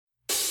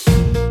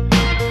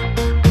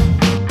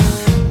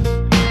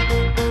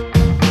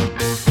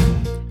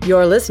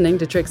You're listening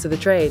to Tricks of the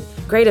Trade.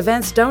 Great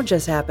events don't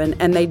just happen,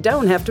 and they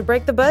don't have to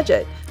break the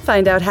budget.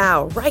 Find out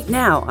how right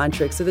now on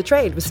Tricks of the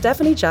Trade with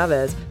Stephanie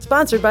Chavez,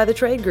 sponsored by the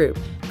Trade Group.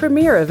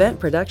 Premier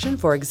event production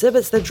for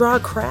exhibits that draw a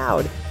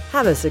crowd.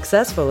 Have a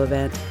successful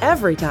event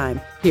every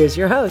time. Here's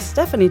your host,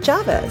 Stephanie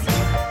Chavez.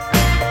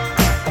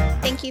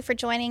 Thank you for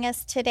joining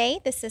us today.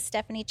 This is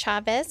Stephanie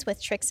Chavez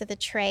with Tricks of the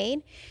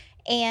Trade.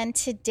 And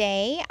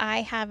today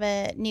I have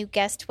a new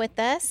guest with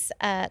us,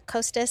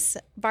 Kostas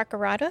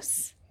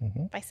Varkaratos.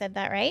 If I said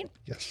that right.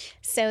 Yes.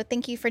 So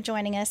thank you for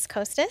joining us,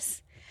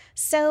 Kostas.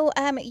 So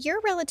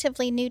you're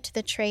relatively new to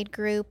the Trade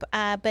Group,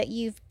 but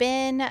you've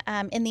been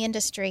in the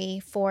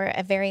industry for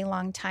a very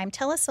long time.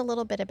 Tell us a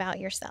little bit about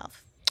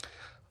yourself.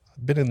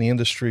 I've been in the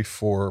industry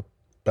for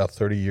about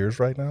 30 years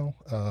right now.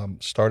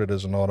 Started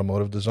as an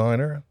automotive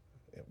designer,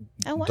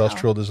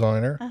 industrial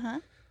designer.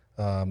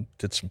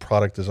 Did some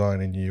product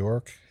design in New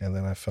York, and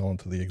then I fell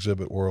into the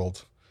exhibit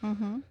world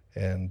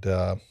and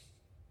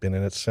been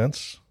in it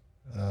since.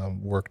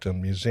 Worked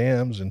in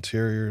museums,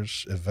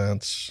 interiors,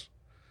 events,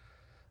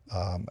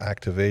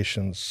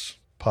 activations,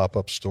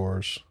 pop-up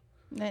stores.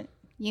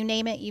 You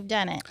name it, you've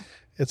done it.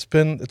 It's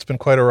been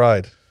quite a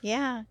ride.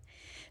 Yeah.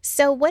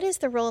 So what is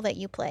the role that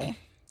you play?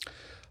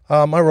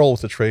 My role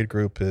with the Trade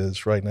Group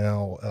is right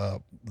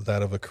now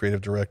that of a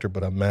creative director,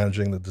 but I'm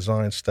managing the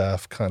design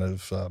staff, kind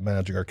of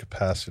managing our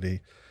capacity,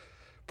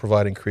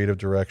 providing creative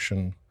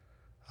direction,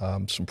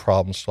 some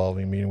problem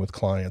solving, meeting with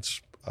clients,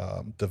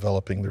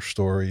 developing their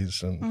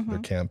stories and their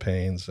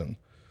campaigns, and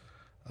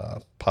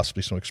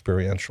possibly some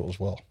experiential as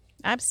well.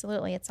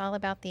 Absolutely. It's all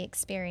about the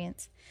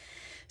experience.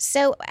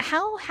 So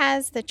how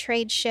has the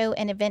trade show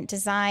and event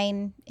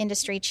design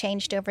industry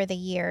changed over the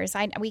years?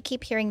 We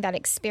keep hearing that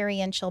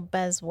experiential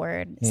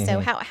buzzword. So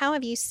how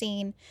have you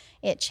seen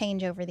it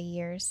change over the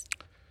years?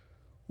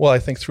 Well, I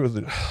think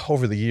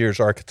over the years,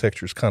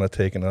 architecture's kind of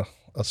taken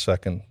a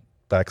second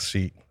back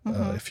seat,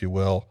 if you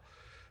will,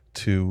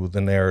 to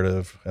the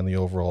narrative and the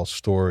overall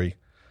story.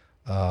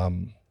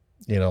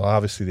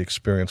 Obviously the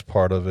experience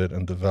part of it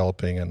and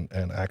developing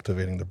and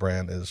activating the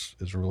brand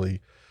is really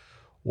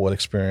what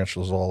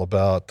experiential is all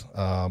about.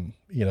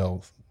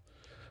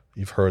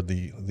 You've heard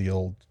the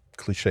old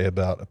cliche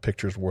about a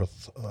picture's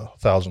worth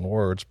 1,000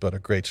 words, but a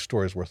great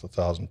story is worth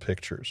 1,000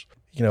 pictures.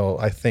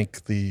 I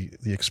think the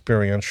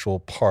experiential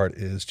part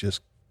is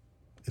just,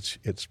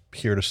 it's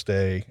here to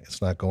stay.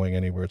 It's not going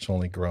anywhere. It's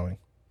only growing.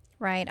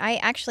 Right. I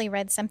actually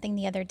read something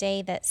the other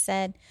day that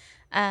said,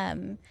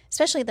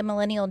 especially the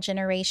millennial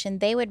generation,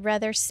 they would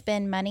rather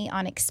spend money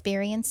on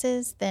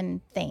experiences than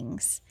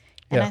things.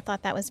 And I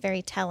thought that was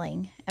very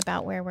telling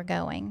about where we're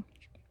going.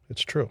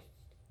 It's true.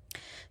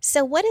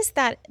 So what is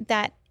that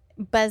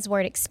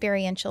buzzword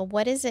experiential?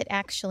 What does it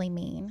actually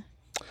mean?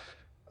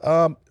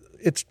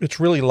 It's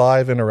really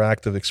live,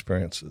 interactive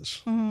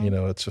experiences.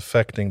 It's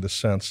affecting the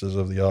senses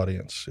of the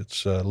audience.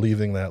 It's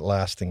leaving that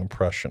lasting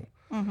impression.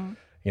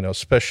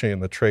 Especially in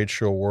the trade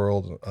show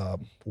world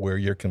where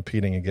you're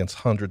competing against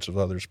hundreds of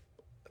others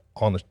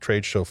on the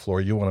trade show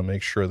floor, you want to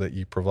make sure that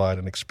you provide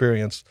an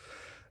experience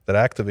that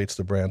activates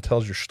the brand,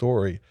 tells your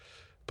story,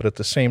 but at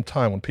the same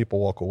time, when people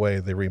walk away,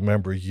 they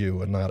remember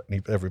you and not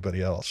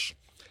everybody else.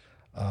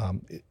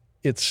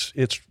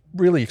 It's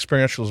really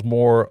experiential is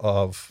more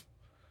of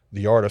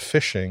the art of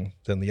fishing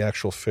than the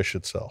actual fish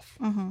itself.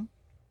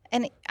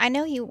 And I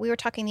know we were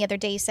talking the other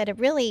day, you said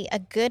a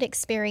good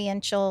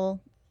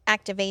experiential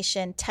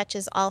activation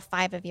touches all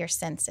 5 of your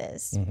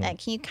senses. Can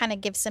you kind of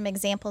give some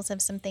examples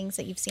of some things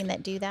that you've seen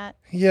that do that?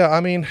 Yeah,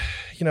 I mean,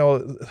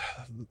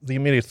 the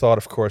immediate thought,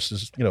 of course,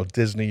 is,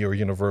 Disney or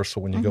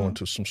Universal when you go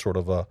into some sort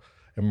of a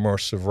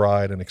immersive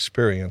ride and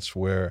experience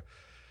where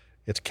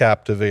it's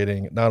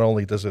captivating. Not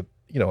only does it,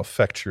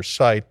 affect your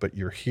sight, but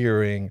your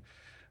hearing,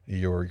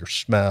 your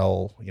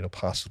smell,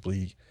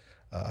 possibly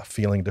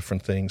feeling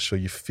different things. So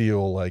you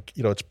feel like,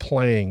 it's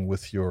playing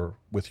with your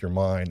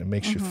mind. It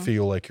makes you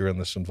feel like you're in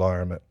this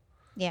environment.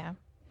 Yeah.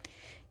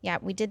 Yeah.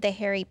 We did the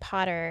Harry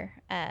Potter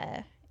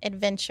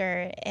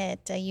adventure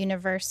at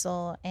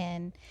Universal,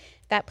 and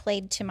that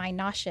played to my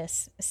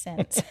nauseous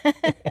sense.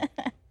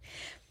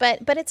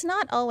 But it's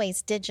not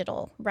always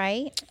digital,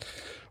 right?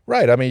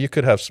 Right. I mean, you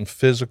could have some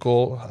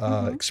physical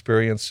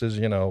experiences.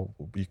 You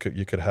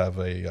could have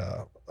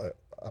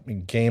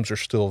games are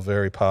still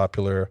very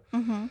popular.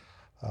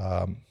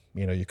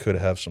 You could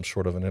have some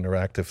sort of an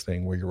interactive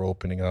thing where you're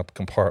opening up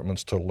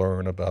compartments to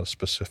learn about a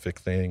specific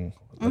thing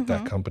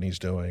that company's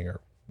doing or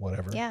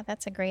whatever. Yeah,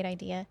 that's a great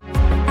idea.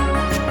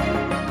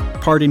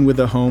 Parting with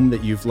a home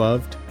that you've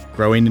loved,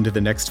 growing into the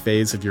next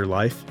phase of your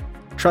life?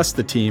 Trust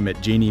the team at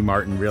Jeannie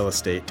Martin Real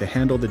Estate to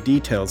handle the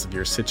details of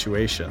your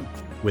situation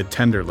with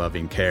tender,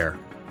 loving care.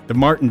 The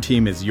Martin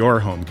team is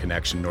your home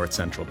connection, North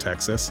Central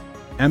Texas.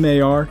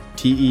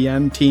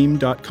 MARTEN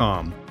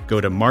team.com. Go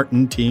to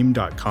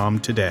martinteam.com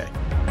today.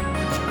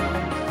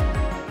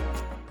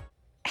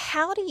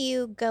 How do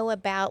you go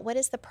about, what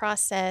is the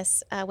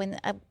process when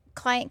a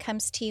client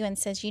comes to you and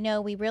says,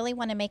 we really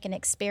want to make an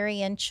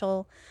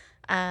experiential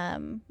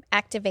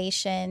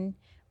activation.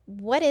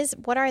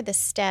 what are the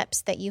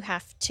steps that you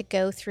have to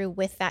go through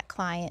with that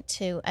client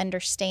to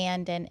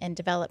understand and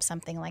develop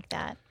something like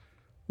that?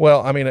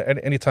 Well, I mean,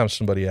 anytime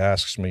somebody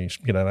asks me,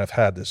 and I've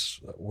had this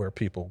where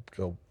people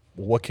go,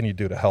 well, what can you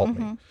do to help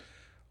me?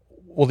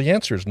 Well, the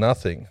answer is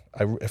nothing.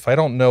 If I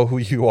don't know who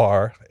you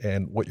are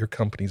and what your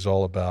company's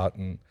all about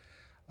and,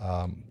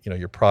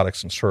 your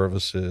products and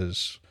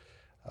services,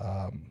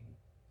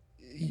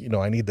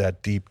 I need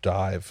that deep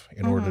dive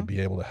in order to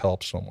be able to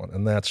help someone.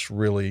 And that's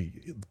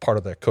really part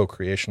of that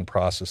co-creation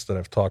process that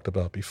I've talked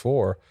about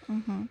before,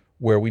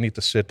 where we need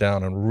to sit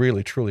down and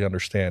really, truly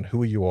understand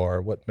who you are,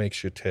 what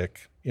makes you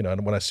tick.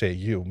 And when I say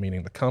you,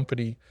 meaning the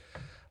company,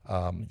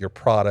 your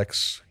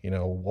products,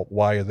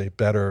 why are they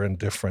better and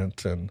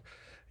different? And,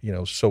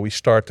 so we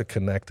start to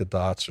connect the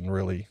dots and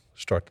really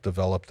start to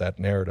develop that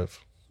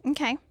narrative.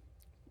 Okay.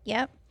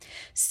 Yep.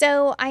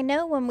 So I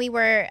know when we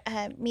were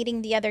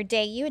meeting the other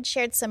day, you had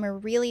shared some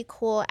really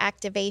cool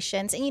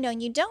activations.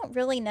 And, you don't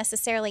really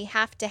necessarily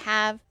have to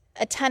have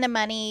a ton of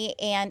money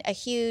and a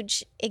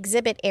huge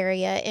exhibit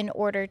area in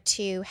order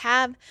to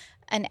have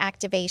an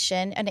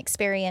activation, an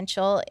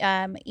experiential,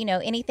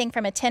 anything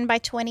from a 10 by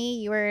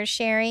 20 you were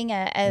sharing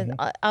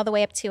all the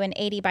way up to an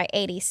 80 by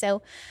 80.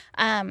 So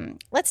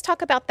let's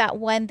talk about that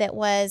one that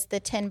was the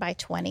 10 by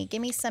 20.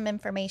 Give me some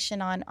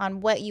information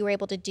on what you were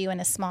able to do in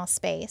a small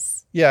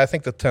space. Yeah, I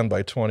think the 10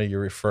 by 20 you're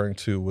referring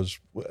to was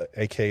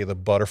AKA the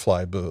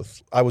Butterfly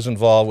booth. I was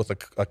involved with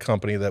a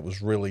company that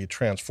was really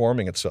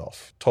transforming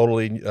itself,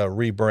 totally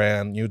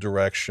rebrand, new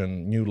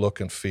direction, new look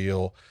and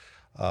feel.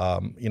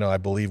 I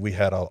believe we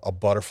had a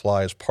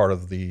butterfly as part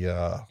of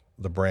the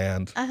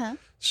brand.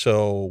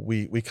 So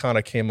we kind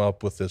of came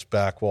up with this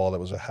back wall that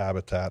was a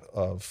habitat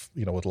of,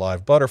 with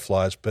live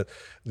butterflies. But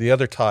the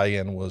other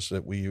tie-in was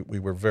that we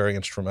were very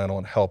instrumental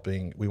in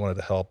helping. We wanted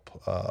to help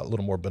a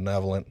little more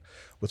benevolent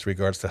with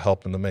regards to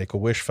helping the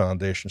Make-A-Wish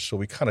Foundation. So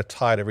we kind of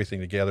tied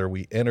everything together.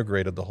 We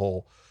integrated the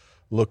whole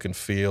look and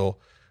feel.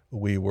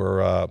 We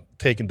were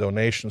taking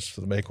donations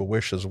to the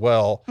Make-A-Wish as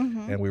well,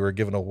 and we were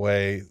giving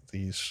away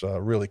these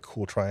really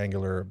cool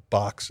triangular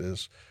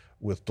boxes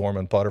with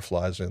dormant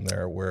butterflies in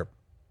there where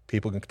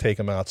people can take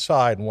them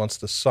outside, and once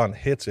the sun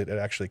hits it, it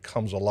actually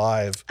comes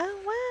alive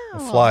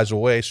and flies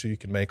away so you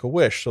can make a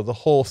wish. So the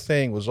whole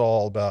thing was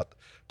all about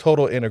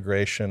total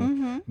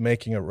integration,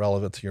 making it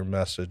relevant to your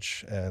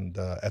message, and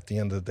at the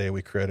end of the day,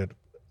 we created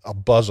a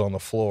buzz on the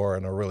floor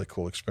and a really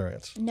cool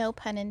experience. No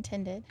pun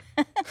intended.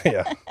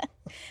 Yeah.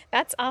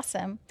 That's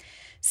awesome.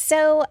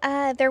 So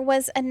there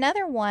was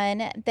another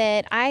one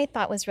that I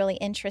thought was really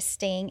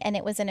interesting, and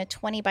it was in a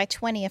 20 by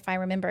 20, if I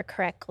remember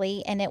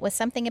correctly, and it was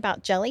something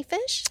about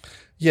jellyfish.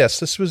 Yes,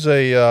 this was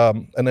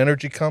an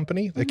energy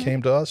company that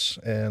came to us,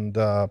 and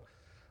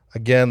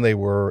again, they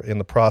were in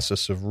the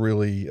process of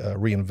really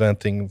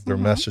reinventing their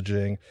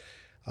messaging,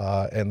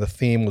 and the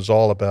theme was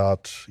all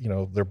about,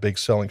 their big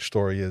selling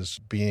story is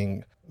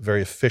being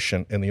very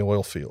efficient in the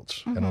oil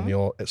fields and on the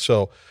oil.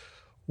 So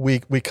we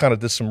kind of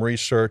did some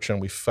research,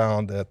 and we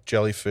found that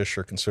jellyfish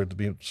are considered to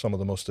be some of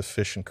the most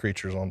efficient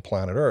creatures on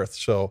planet Earth.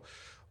 So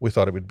we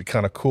thought it would be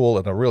kind of cool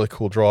and a really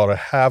cool draw to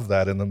have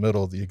that in the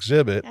middle of the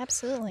exhibit.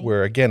 Absolutely.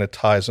 Where, again, it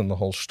ties in the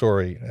whole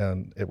story.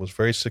 And it was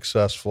very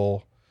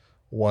successful,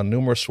 won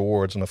numerous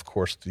awards, and, of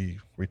course, the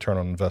return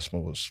on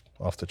investment was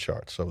off the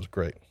charts. So it was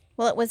great.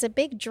 Well, it was a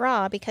big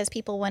draw because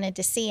people wanted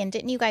to see. And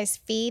didn't you guys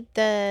feed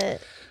the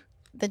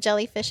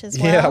jellyfish as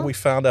well? Yeah, we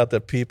found out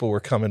that people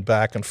were coming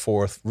back and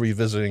forth,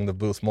 revisiting the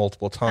booth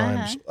multiple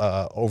times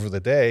over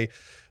the day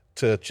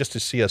to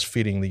see us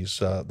feeding these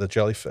the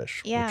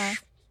jellyfish. Yeah.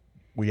 Which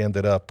we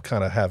ended up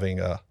kind of having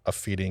a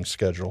feeding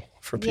schedule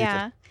for people.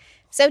 Yeah.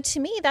 So to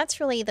me, that's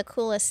really the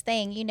coolest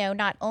thing.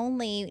 Not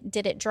only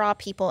did it draw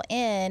people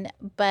in,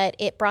 but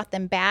it brought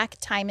them back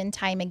time and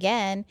time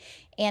again.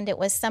 And it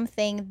was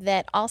something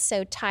that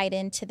also tied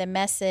into the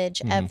message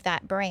of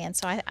that brand.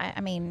 So, I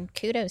mean,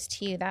 kudos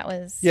to you.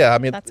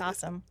 That's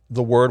awesome.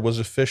 The word was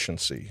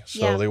efficiency.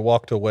 So they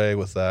walked away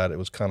with that. It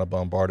was kind of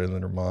bombarded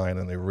in their mind,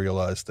 and they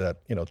realized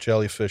that,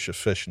 jellyfish,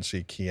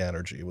 efficiency, key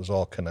energy, it was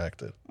all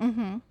connected.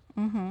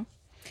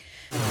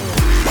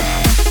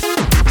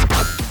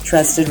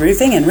 Trusted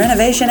roofing and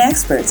renovation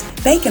experts.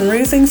 Bacon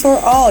Roofing for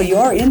all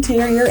your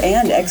interior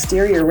and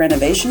exterior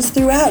renovations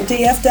throughout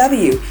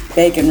DFW.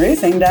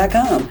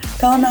 BaconRoofing.com.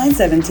 Call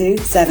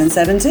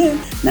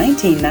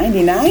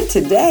 972-772-1999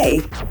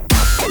 today.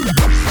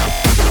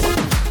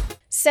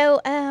 So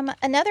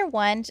another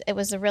one, it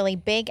was a really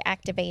big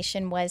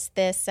activation, was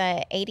this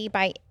 80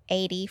 by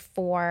 80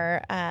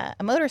 for a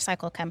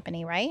motorcycle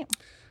company, right?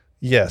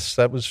 Yes,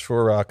 that was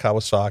for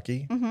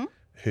Kawasaki,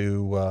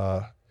 who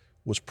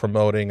was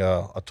promoting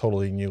a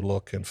totally new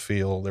look and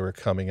feel. They were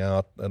coming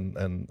out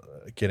and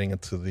getting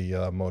into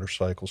the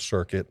motorcycle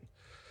circuit,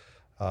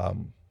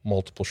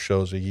 multiple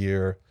shows a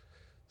year.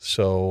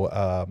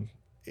 So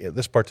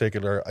this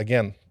particular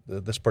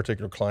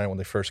client, when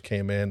they first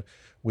came in,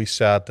 we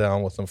sat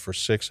down with them for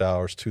 6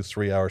 hours,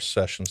 2-3 hour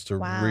sessions to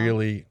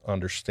really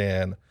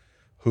understand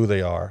who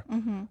they are,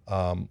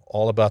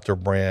 all about their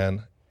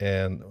brand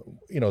and,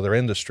 their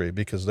industry,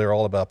 because they're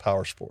all about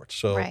power sports.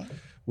 So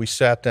we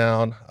sat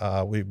down.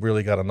 We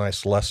really got a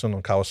nice lesson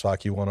on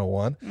Kawasaki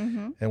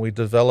 101, and we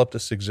developed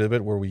this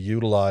exhibit where we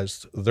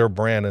utilized their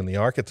brand in the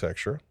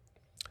architecture,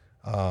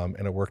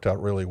 and it worked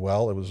out really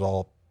well. It was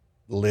all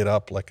lit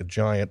up like a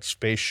giant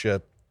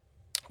spaceship,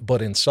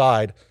 but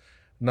inside,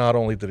 not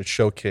only did it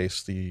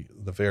showcase the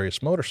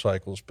various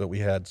motorcycles, but we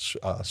had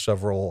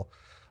several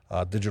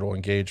digital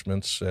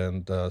engagements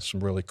and some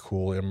really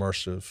cool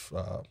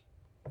immersive,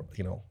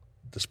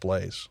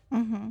 displays.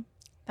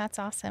 That's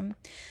awesome.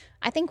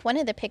 I think one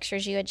of the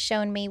pictures you had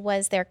shown me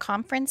was their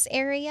conference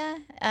area.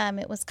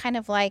 It was kind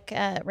of like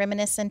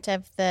reminiscent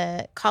of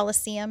the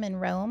Colosseum in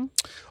Rome.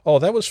 Oh,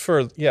 that was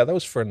for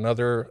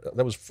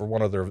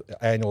one of their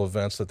annual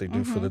events that they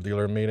do for the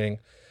dealer meeting.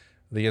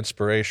 The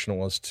inspiration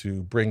was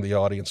to bring the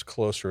audience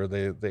closer.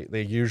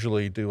 They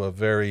usually do a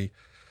very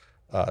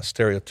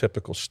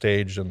stereotypical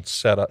stage and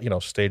setup,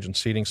 stage and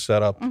seating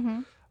setup.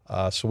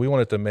 So we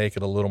wanted to make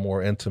it a little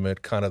more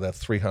intimate, kind of that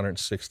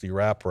 360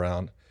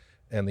 wraparound.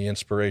 And the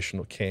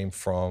inspiration came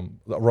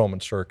from the Roman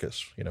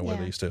circus, where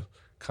they used to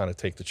kind of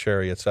take the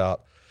chariots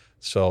out.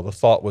 So the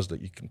thought was that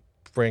you can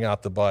bring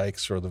out the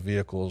bikes or the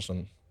vehicles,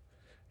 and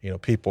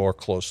people are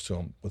close to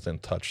them, within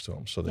touch to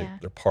them, so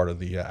they're part of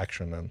the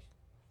action. And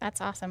that's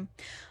awesome.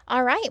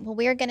 All right, well,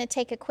 we are going to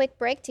take a quick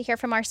break to hear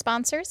from our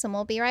sponsors, and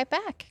we'll be right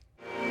back.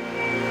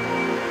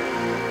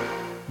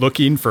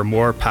 Looking for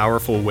more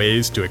powerful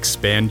ways to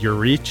expand your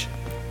reach?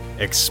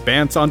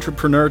 Expanse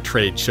Entrepreneur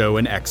Trade Show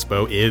and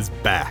Expo is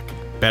back,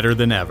 better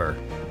than ever.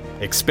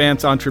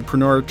 Expanse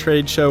Entrepreneur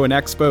Trade Show and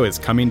Expo is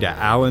coming to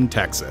Allen,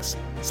 Texas,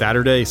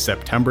 Saturday,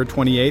 September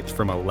 28th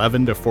from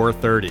 11 to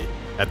 4:30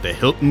 at the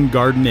Hilton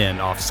Garden Inn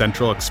off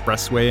Central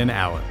Expressway in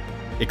Allen.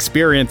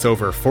 Experience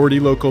over 40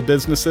 local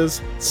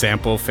businesses,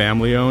 sample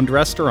family-owned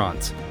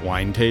restaurants,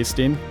 wine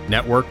tasting,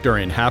 network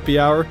during happy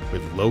hour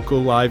with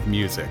local live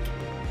music.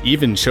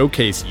 Even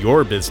showcase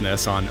your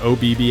business on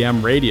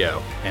OBBM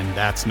radio. And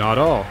that's not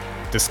all.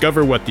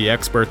 Discover what the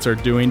experts are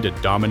doing to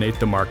dominate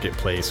the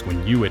marketplace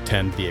when you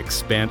attend the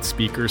Expanse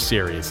Speaker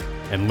Series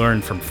and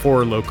learn from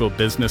 4 local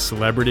business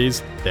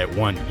celebrities that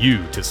want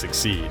you to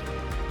succeed.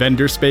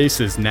 Vendor space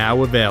is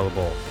now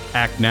available.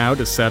 Act now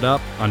to set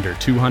up under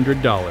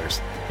 $200.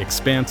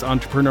 Expanse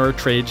Entrepreneur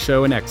Trade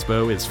Show and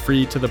Expo is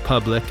free to the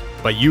public,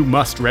 but you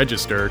must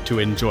register to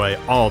enjoy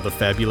all the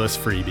fabulous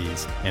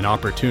freebies and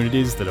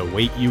opportunities that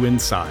await you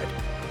inside.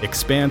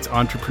 Expanse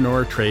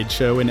Entrepreneur Trade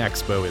Show and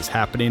Expo is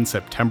happening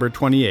September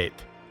 28th.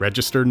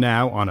 Register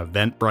now on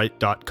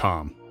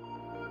eventbrite.com.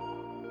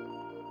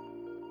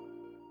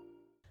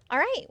 All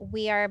right,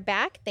 we are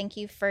back. Thank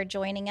you for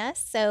joining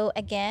us. So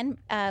again,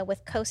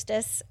 with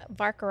Kostas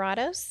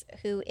Varkaratos,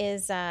 who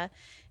is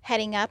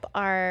heading up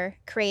our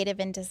creative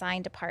and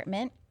design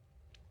department.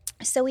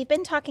 So we've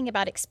been talking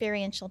about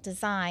experiential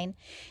design,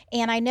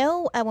 and I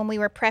know when we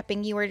were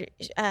prepping,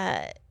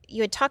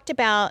 you had talked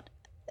about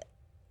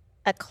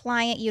a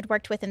client you'd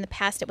worked with in the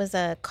past. It was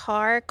a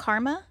car,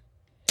 Karma?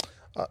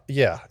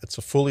 Yeah, it's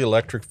a fully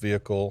electric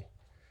vehicle.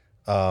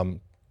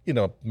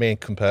 Main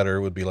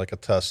competitor would be like a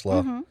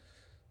Tesla.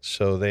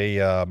 So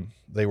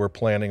they were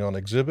planning on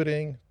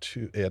exhibiting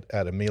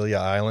at Amelia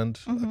Island,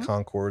 a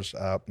concourse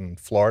out in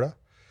Florida.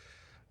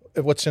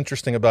 What's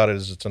interesting about it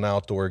is it's an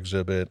outdoor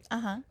exhibit.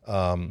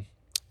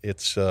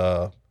 It's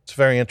a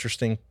very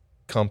interesting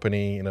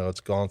company.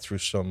 It's gone through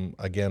some,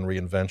 again,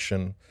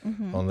 reinvention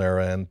on their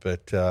end.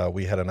 But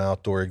we had an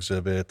outdoor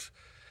exhibit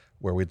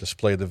where we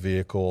displayed the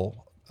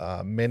vehicle.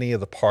 Many of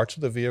the parts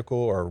of the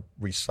vehicle are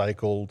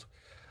recycled,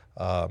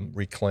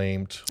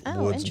 reclaimed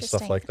woods and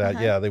stuff like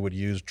that. Yeah, they would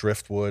use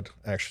driftwood.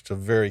 Actually, it's a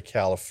very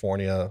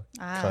California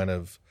kind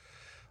of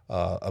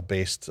a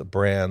based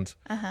brand.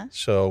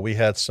 So we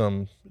had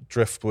some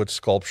driftwood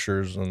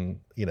sculptures and,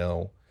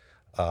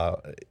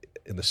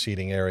 in the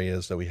seating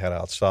areas that we had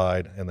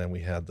outside. And then we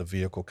had the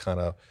vehicle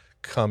kind of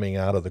coming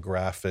out of the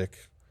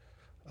graphic.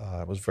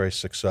 It was very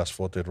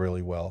successful. It did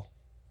really well.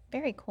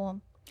 Very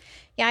cool.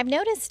 Yeah, I've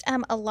noticed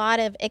a lot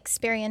of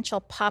experiential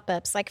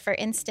pop-ups. Like, for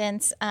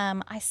instance,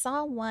 I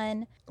saw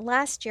one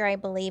last year, I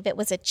believe. It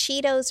was a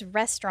Cheetos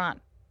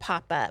restaurant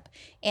pop-up.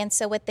 And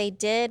so what they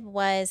did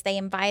was they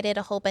invited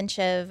a whole bunch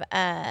of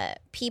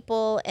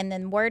people, and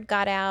then word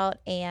got out,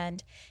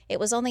 and it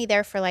was only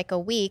there for like a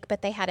week,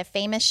 but they had a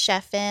famous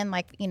chef in,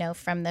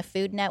 from the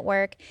Food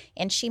Network,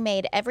 and she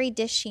made every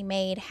dish she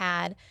made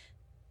had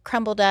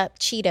crumbled up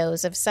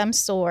Cheetos of some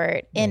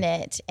sort in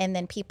it, and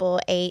then people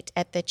ate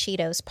at the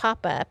Cheetos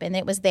pop-up, and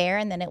it was there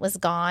and then it was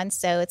gone.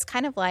 So it's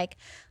kind of like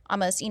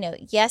almost,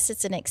 yes,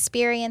 it's an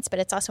experience, but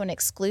it's also an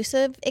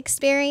exclusive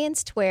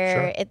experience to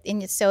where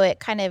so it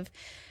kind of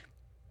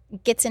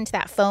gets into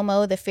that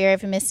FOMO, the fear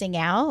of missing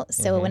out.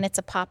 So when it's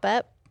a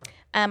pop-up,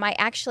 I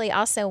actually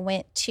also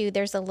went to,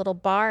 there's a little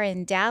bar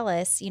in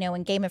Dallas,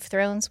 when Game of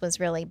Thrones was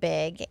really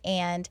big,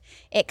 and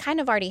it kind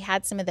of already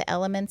had some of the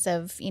elements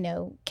of,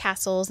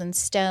 castles and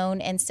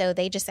stone. And so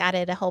they just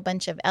added a whole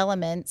bunch of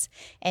elements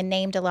and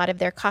named a lot of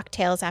their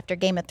cocktails after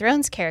Game of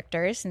Thrones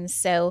characters. And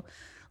so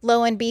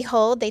lo and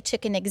behold, they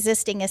took an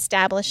existing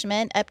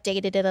establishment,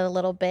 updated it a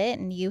little bit,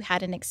 and you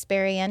had an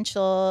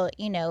experiential,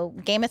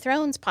 Game of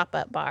Thrones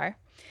pop-up bar.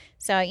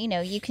 So,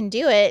 you can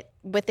do it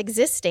with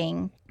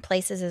existing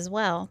places as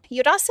well.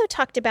 You'd also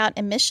talked about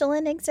a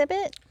Michelin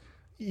exhibit.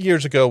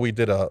 Years ago, we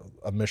did a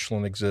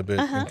Michelin exhibit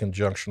in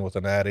conjunction with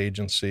an ad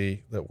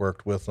agency that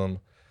worked with them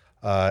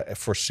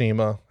for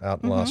SEMA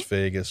out in Las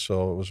Vegas.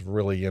 So it was a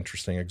really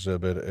interesting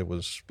exhibit. It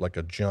was like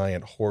a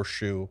giant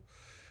horseshoe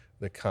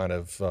that kind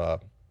of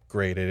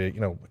graded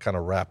it, kind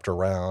of wrapped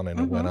around and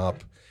it went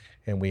up.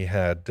 And we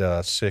had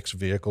 6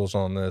 vehicles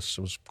on this.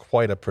 It was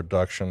quite a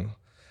production.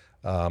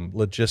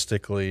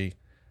 Logistically,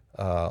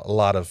 a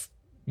lot of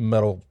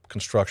metal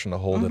construction to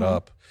hold it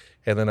up.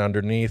 And then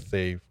underneath,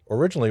 they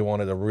originally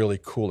wanted a really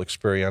cool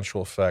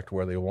experiential effect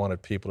where they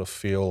wanted people to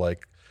feel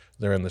like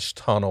they're in this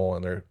tunnel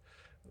and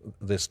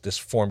this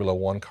Formula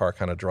One car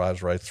kind of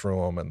drives right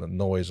through them, and the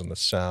noise and the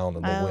sound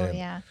and the wind.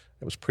 Yeah.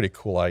 It was a pretty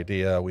cool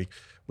idea. We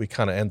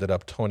kind of ended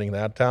up toning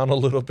that down a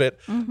little bit,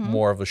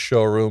 more of a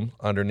showroom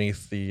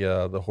underneath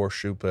the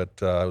horseshoe, but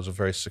it was a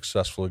very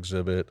successful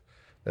exhibit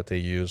that they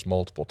used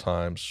multiple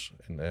times,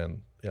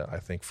 and yeah, I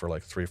think for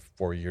like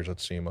 3-4 years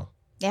at SEMA.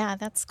 Yeah,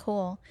 that's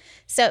cool.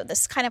 So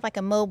this is kind of like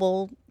a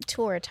mobile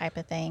tour type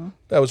of thing.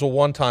 That was a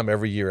one-time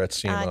every year at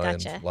SEMA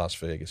Gotcha. in Las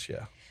Vegas,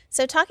 yeah.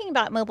 So talking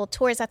about mobile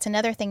tours, that's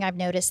another thing I've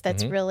noticed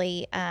that's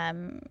really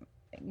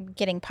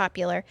getting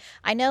popular.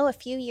 I know a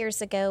few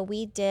years ago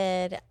we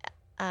did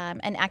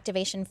an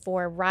activation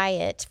for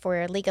Riot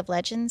for League of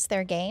Legends,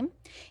 their game.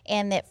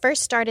 And it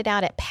first started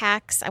out at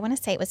PAX. I want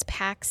to say it was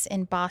PAX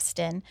in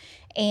Boston.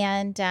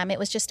 And it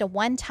was just a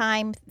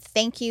one-time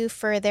thank you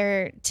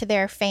to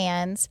their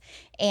fans.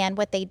 And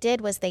what they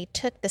did was they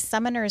took the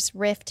Summoner's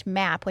Rift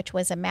map, which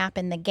was a map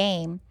in the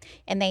game,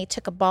 and they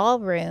took a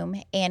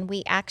ballroom, and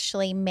we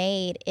actually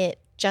made it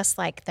just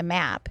like the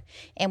map.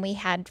 And we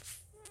had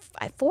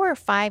 4 or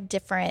 5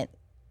 different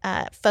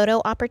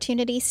photo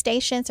opportunity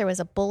stations. There was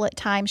a bullet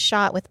time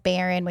shot with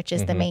Baron, which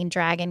is the main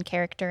dragon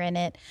character in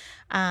it,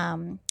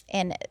 and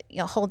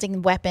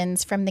holding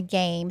weapons from the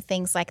game,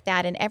 things like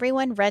that. And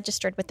everyone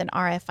registered with an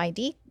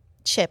RFID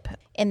chip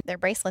in their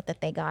bracelet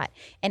that they got.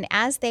 And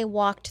as they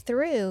walked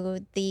through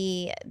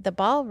the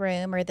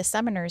ballroom or the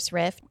Summoner's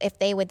Rift, if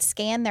they would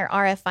scan their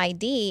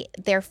RFID,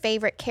 their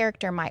favorite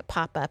character might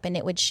pop up, and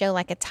it would show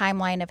like a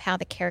timeline of how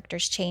the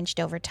characters changed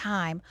over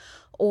time.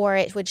 Or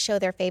it would show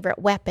their favorite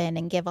weapon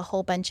and give a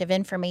whole bunch of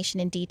information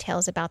and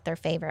details about their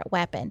favorite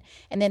weapon.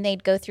 And then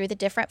they'd go through the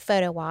different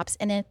photo ops.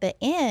 And at the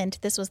end,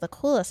 this was the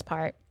coolest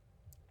part,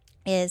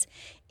 is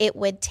it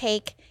would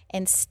take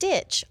and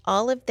stitch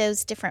all of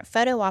those different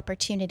photo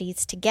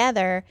opportunities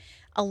together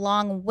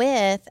along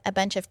with a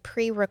bunch of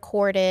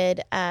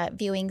pre-recorded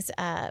viewings,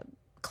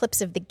 clips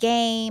of the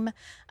game,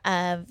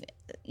 of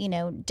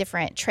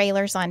different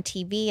trailers on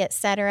TV,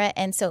 etc.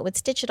 And so it would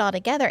stitch it all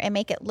together and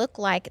make it look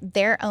like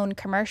their own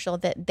commercial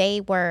that they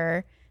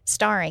were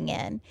starring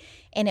in.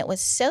 And it was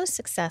so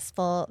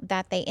successful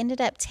that they ended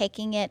up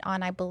taking it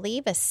on, I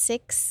believe, a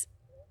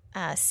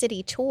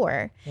 6-city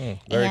tour.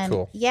 Very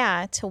cool.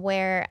 Yeah, to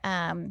where,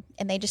 and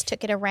they just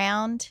took it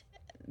around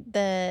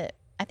I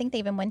think they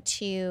even went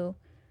to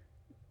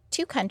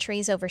 2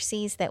 countries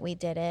overseas that we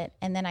did it,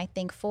 and then I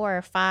think 4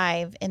 or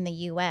 5 in the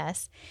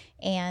U.S.,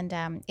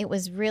 and it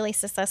was really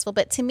successful.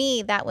 But to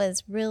me, that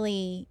was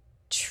really,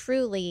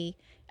 truly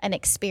an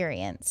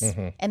experience.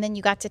 And then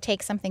you got to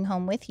take something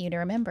home with you to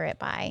remember it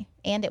by,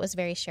 and it was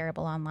very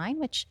shareable online,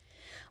 which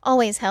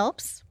always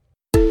helps.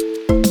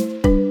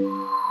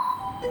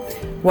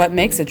 What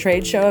makes a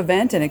trade show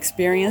event an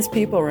experience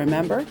people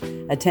remember?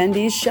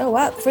 Attendees show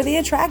up for the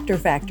attractor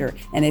factor,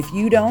 and if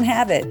you don't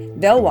have it,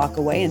 they'll walk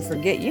away and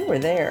forget you were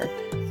there.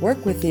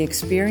 Work with the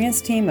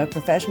experienced team of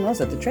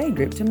professionals at the Trade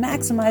Group to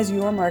maximize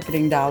your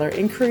marketing dollar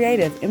in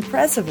creative,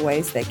 impressive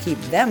ways that keep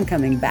them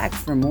coming back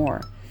for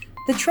more.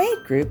 The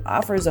Trade Group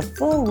offers a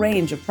full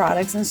range of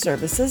products and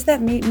services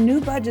that meet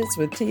new budgets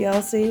with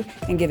TLC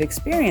and give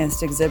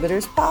experienced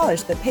exhibitors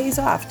polish that pays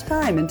off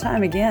time and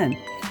time again.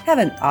 Have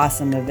an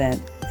awesome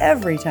event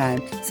every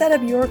time. Set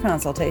up your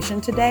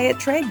consultation today at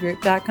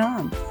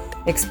tradegroup.com.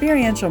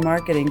 Experiential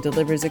marketing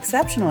delivers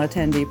exceptional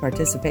attendee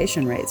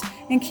participation rates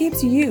and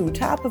keeps you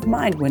top of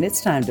mind when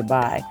it's time to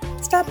buy.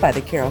 Stop by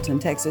the Carrollton,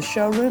 Texas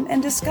showroom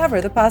and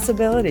discover the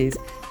possibilities.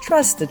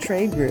 Trust the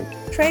Trade Group.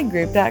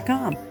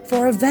 Tradegroup.com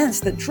for events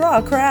that draw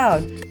a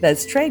crowd.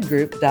 That's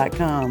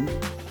tradegroup.com.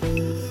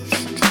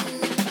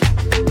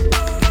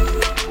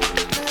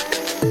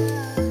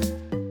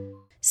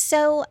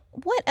 So,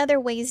 what other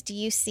ways do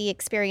you see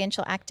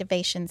experiential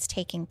activations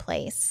taking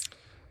place?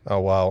 Oh,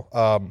 wow.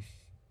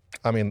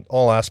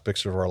 All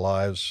aspects of our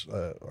lives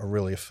are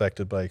really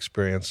affected by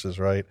experiences,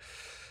 right?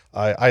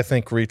 I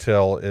think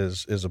retail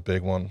is a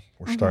big one.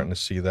 We're starting to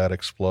see that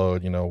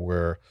explode,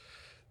 where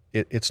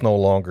it's no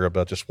longer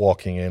about just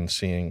walking in,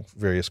 seeing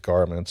various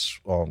garments,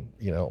 or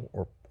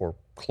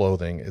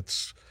clothing.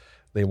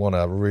 They want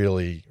to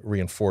really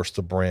reinforce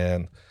the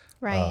brand.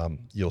 Right.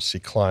 You'll see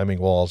climbing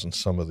walls in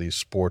some of these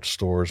sports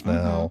stores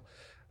now.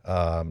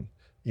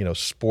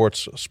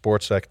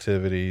 Sports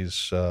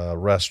activities,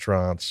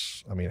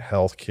 restaurants,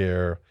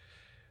 healthcare,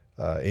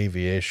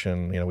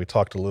 aviation. We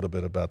talked a little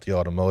bit about the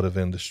automotive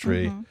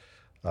industry.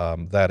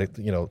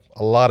 a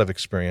lot of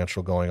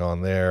experiential going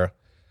on there.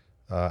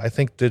 I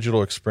think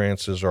digital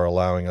experiences are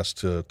allowing us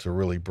to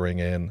really bring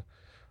in,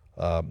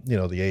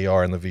 the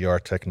AR and the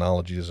VR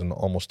technologies in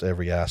almost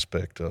every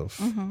aspect of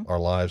our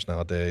lives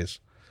nowadays.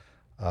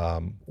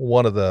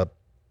 One of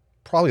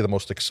probably the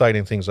most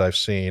exciting things I've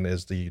seen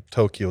is the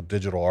Tokyo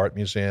Digital Art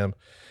Museum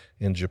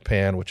in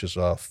Japan, which is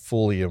a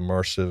fully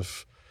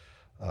immersive,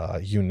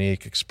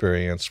 unique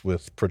experience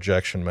with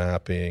projection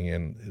mapping,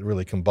 and it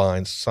really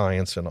combines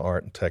science and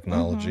art and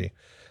technology.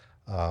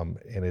 And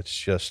it's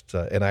just,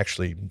 and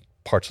actually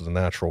parts of the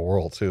natural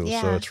world too.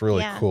 Yeah, so it's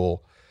really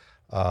cool.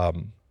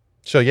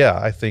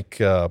 I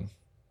think,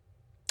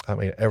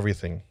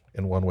 everything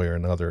in one way or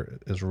another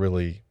is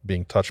really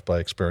being touched by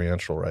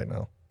experiential right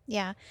now.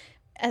 Yeah.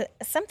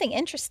 Something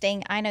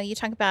interesting, I know you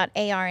talk about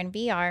AR and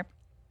VR.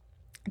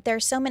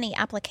 There's so many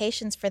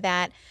applications for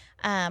that.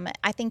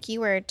 I think you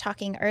were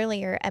talking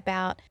earlier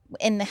about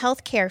in the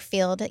healthcare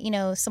field,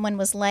 someone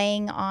was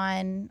laying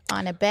on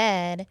a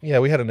bed. Yeah,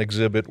 we had an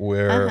exhibit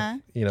where,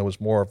 it was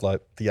more of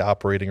like the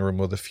operating room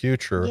of the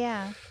future.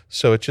 Yeah.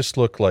 So it just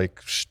looked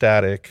like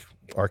static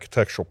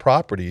architectural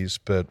properties,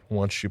 but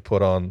once you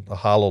put on a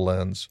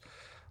HoloLens,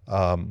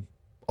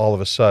 all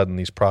of a sudden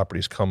these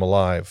properties come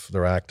alive.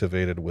 They're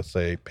activated with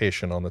a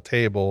patient on the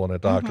table and a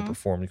doctor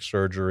performing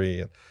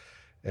surgery,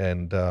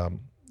 and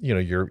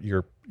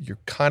you're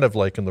kind of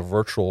like in the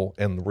virtual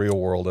and the real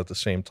world at the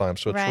same time.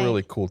 So it's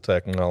really cool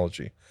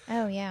technology.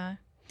 Oh yeah.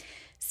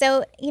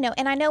 So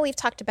and I know we've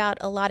talked about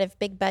a lot of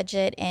big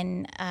budget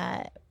and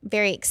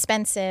very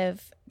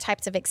expensive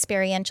types of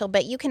experiential,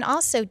 but you can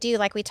also do,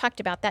 like we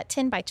talked about, that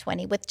 10 by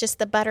 20 with just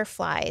the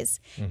butterflies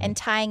and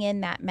tying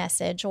in that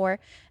message. Or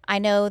I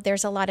know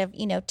there's a lot of,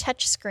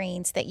 touch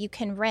screens that you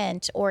can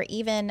rent, or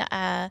even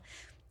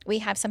we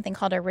have something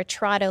called a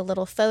Retrato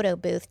little photo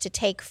booth to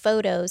take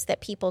photos that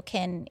people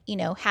can,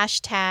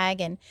 hashtag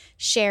and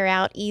share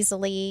out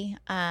easily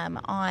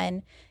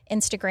on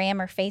Instagram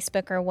or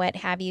Facebook or what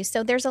have you.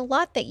 So there's a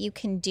lot that you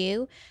can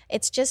do.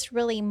 It's just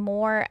really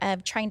more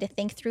of trying to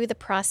think through the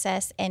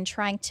process and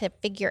trying to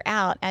figure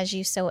out, as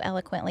you so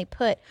eloquently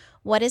put,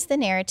 what is the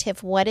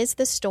narrative, what is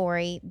the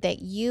story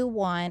that you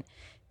want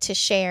to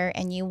share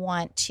and you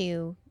want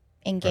to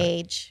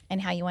engage,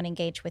 and how you want to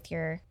engage with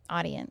your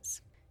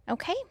audience.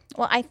 Okay.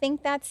 Well, I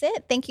think that's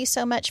it. Thank you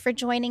so much for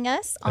joining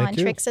us on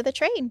Tricks of the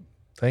Trade.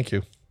 Thank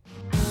you.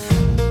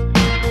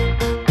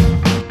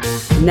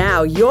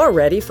 Now you're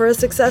ready for a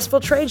successful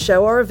trade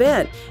show or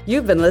event.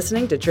 You've been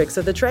listening to Tricks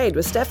of the Trade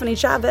with Stephanie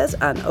Chavez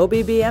on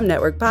OBBM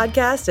Network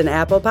Podcast and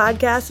Apple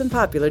Podcasts and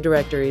popular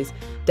directories.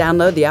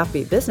 Download the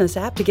Offbeat Business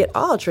app to get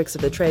all Tricks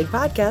of the Trade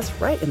podcasts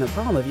right in the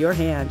palm of your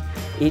hand.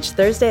 Each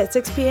Thursday at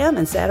 6 p.m.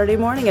 and Saturday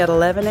morning at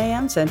 11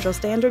 a.m. Central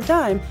Standard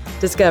Time.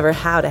 Discover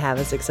how to have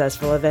a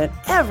successful event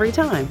every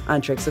time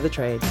on Tricks of the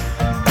Trade.